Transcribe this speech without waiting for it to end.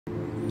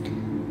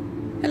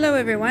Hello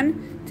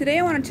everyone. Today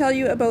I want to tell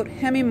you about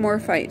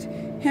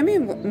Hemimorphite.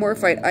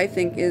 Hemimorphite, I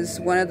think, is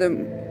one of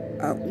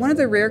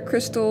the rare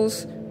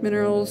crystals,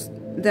 minerals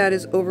that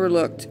is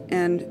overlooked.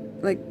 And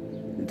like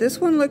this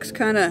one looks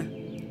kind of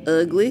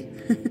ugly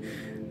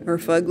or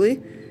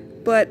fugly,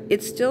 but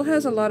it still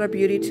has a lot of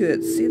beauty to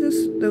it. See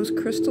those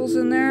crystals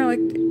in there?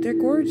 Like, they're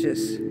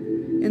gorgeous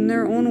in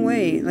their own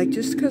way. Like,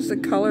 just because the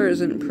color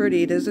isn't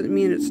pretty doesn't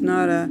mean it's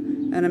not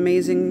an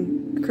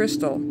amazing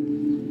crystal.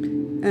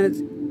 And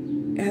it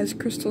has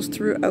crystals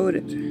throughout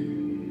it,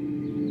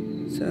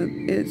 so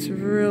it's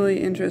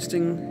really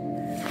interesting.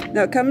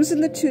 Now it comes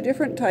in the two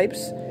different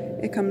types.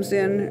 It comes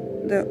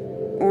in the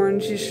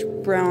orangish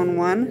brown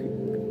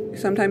one,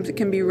 sometimes it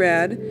can be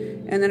red,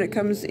 and then it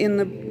comes in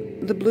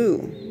the blue.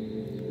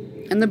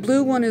 And the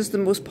blue one is the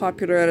most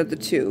popular out of the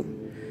two,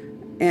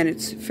 and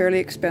it's fairly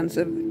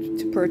expensive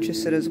to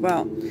purchase it as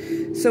well.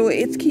 So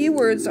its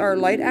keywords are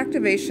light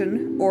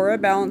activation, aura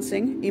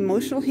balancing,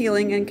 emotional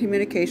healing and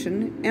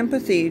communication,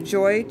 empathy,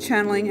 joy,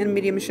 channeling, and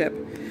mediumship.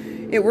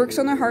 It works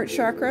on the heart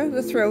chakra,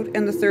 the throat,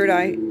 and the third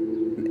eye,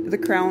 the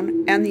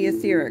crown, and the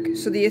etheric.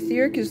 So the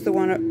etheric is the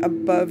one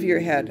above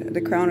your head.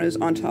 The crown is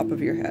on top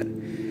of your head.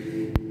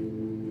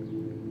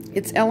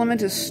 Its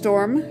element is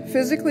storm.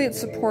 Physically, it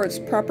supports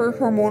proper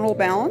hormonal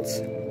balance.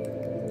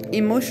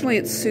 Emotionally,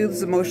 it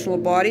soothes the emotional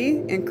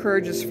body,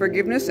 encourages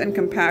forgiveness and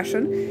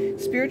compassion.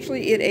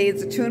 Spiritually, it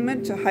aids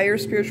attunement to higher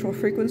spiritual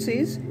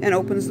frequencies and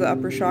opens the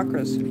upper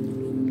chakras.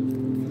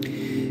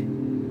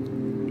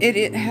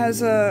 It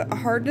has a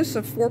hardness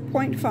of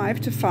 4.5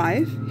 to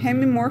 5.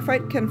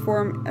 Hemimorphite can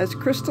form as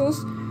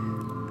crystals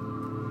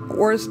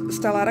or as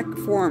stellatic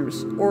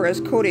forms or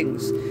as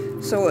coatings.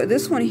 So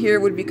this one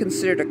here would be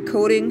considered a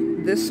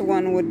coating. This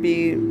one would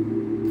be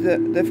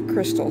the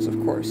crystals, of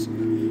course.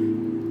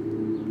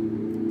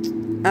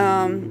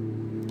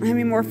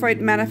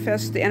 Hemimorphite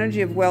manifests the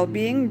energy of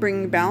well-being,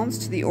 bringing balance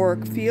to the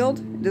auric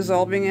field,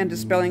 dissolving and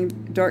dispelling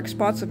dark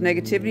spots of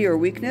negativity or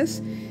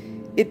weakness.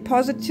 It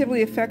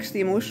positively affects the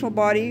emotional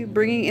body,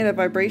 bringing in a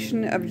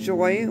vibration of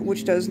joy,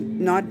 which does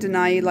not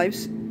deny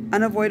life's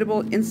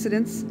unavoidable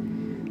incidents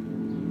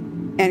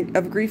and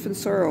of grief and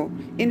sorrow.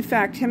 In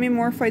fact,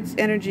 Hemimorphite's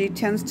energy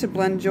tends to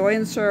blend joy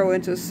and sorrow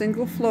into a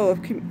single flow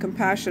of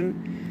compassion,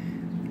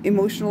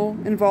 emotional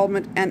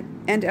involvement, and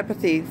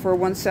empathy for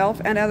oneself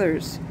and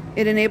others.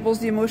 It enables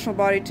the emotional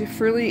body to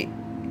freely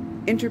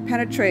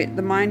interpenetrate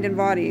the mind and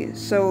body,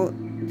 so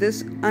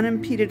this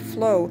unimpeded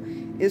flow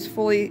is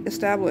fully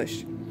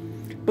established.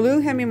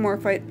 Blue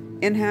Hemimorphite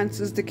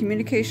enhances the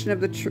communication of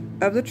the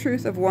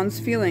truth of one's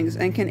feelings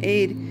and can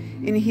aid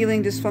in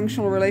healing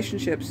dysfunctional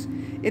relationships.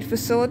 It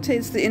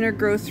facilitates the inner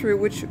growth through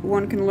which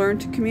one can learn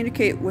to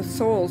communicate with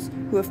souls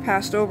who have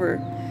passed over.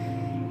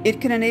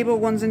 It can enable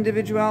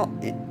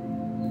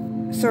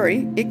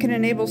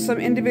some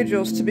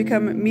individuals to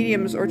become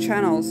mediums or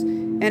channels,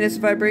 and its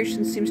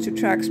vibration seems to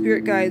attract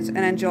spirit guides and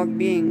angelic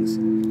beings.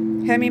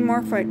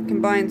 Hemimorphite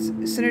combines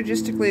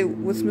synergistically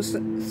with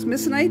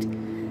smithsonite,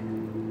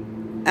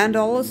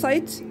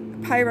 andesite,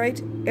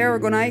 pyrite,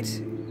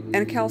 aragonite,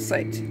 and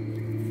calcite.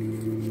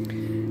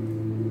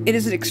 It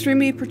is an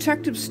extremely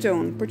protective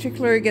stone,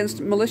 particularly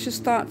against malicious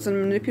thoughts and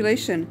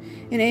manipulation.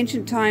 In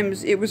ancient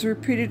times, it was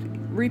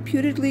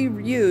reputedly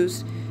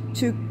used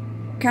to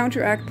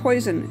counteract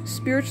poison.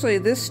 Spiritually,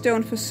 this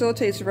stone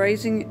facilitates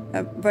rising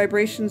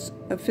vibrations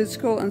of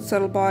physical and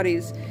subtle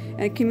bodies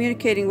and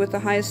communicating with the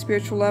highest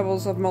spiritual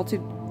levels of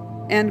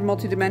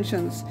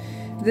multi-dimensions.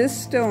 This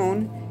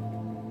stone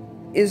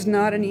is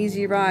not an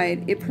easy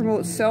ride. It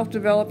promotes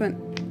self-development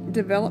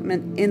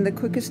in the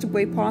quickest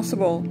way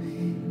possible.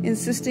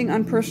 Insisting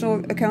on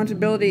personal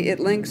accountability, it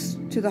links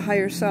to the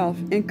higher self,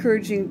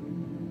 encouraging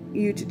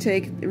you to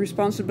take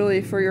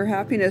responsibility for your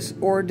happiness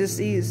or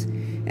disease,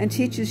 and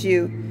teaches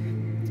you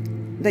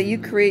that you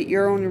create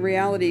your own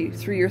reality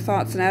through your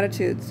thoughts and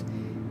attitudes.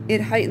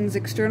 It heightens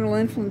external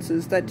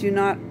influences that do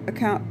not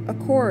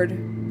accord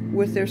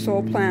with their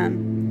soul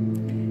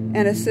plan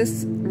and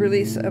assists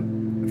release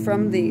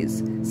from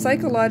these.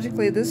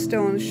 Psychologically, this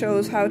stone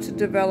shows how to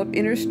develop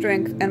inner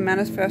strength and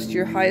manifest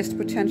your highest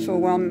potential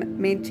while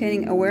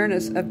maintaining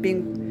awareness of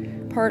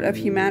being part of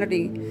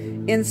humanity.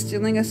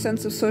 Instilling a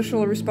sense of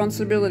social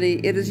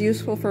responsibility, it is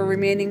useful for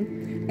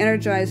remaining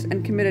energized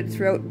and committed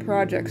throughout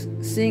projects,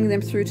 seeing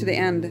them through to the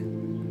end.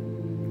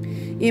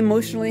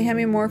 Emotionally,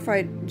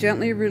 Hemimorphite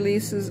gently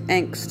releases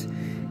angst.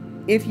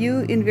 If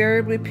you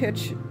invariably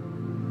pitch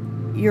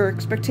your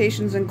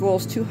expectations and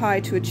goals too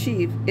high to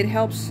achieve, it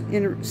helps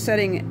in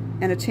setting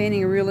and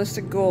attaining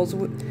realistic goals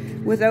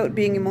without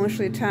being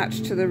emotionally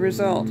attached to the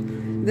result.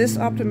 This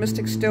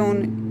optimistic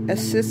stone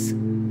assists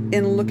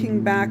in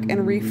looking back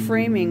and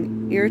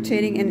reframing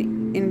irritating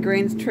and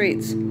ingrained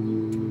traits,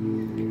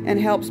 and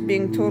helps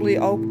being totally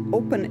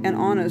open and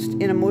honest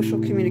in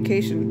emotional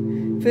communication.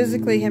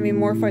 Physically,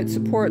 Hemimorphite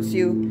supports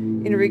you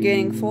in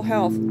regaining full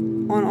health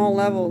on all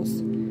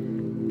levels.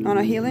 On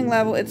a healing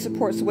level, it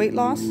supports weight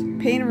loss,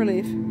 pain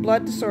relief,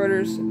 blood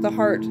disorders, the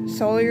heart,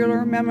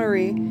 cellular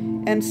memory,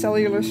 and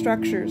cellular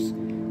structures.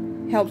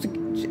 Helps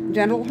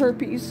genital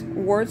herpes,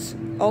 warts,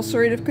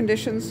 ulcerative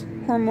conditions,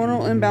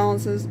 hormonal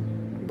imbalances,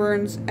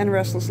 burns, and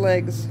restless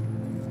legs.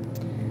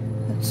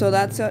 So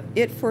that's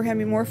it for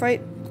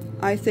Hemimorphite.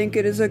 I think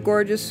it is a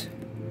gorgeous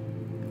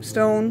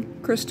stone,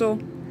 crystal,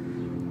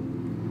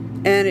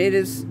 and it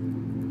is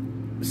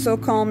so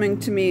calming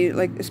to me,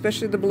 like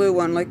especially the blue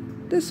one. Like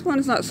this one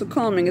is not so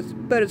calming,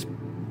 but it's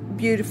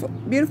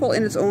beautiful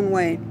in its own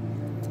way.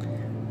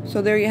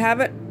 So there you have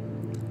it.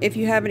 If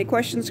you have any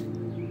questions,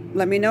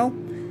 let me know.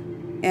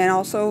 And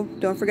also,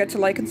 don't forget to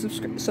like and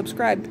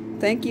subscribe.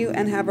 Thank you,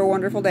 and have a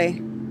wonderful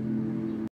day.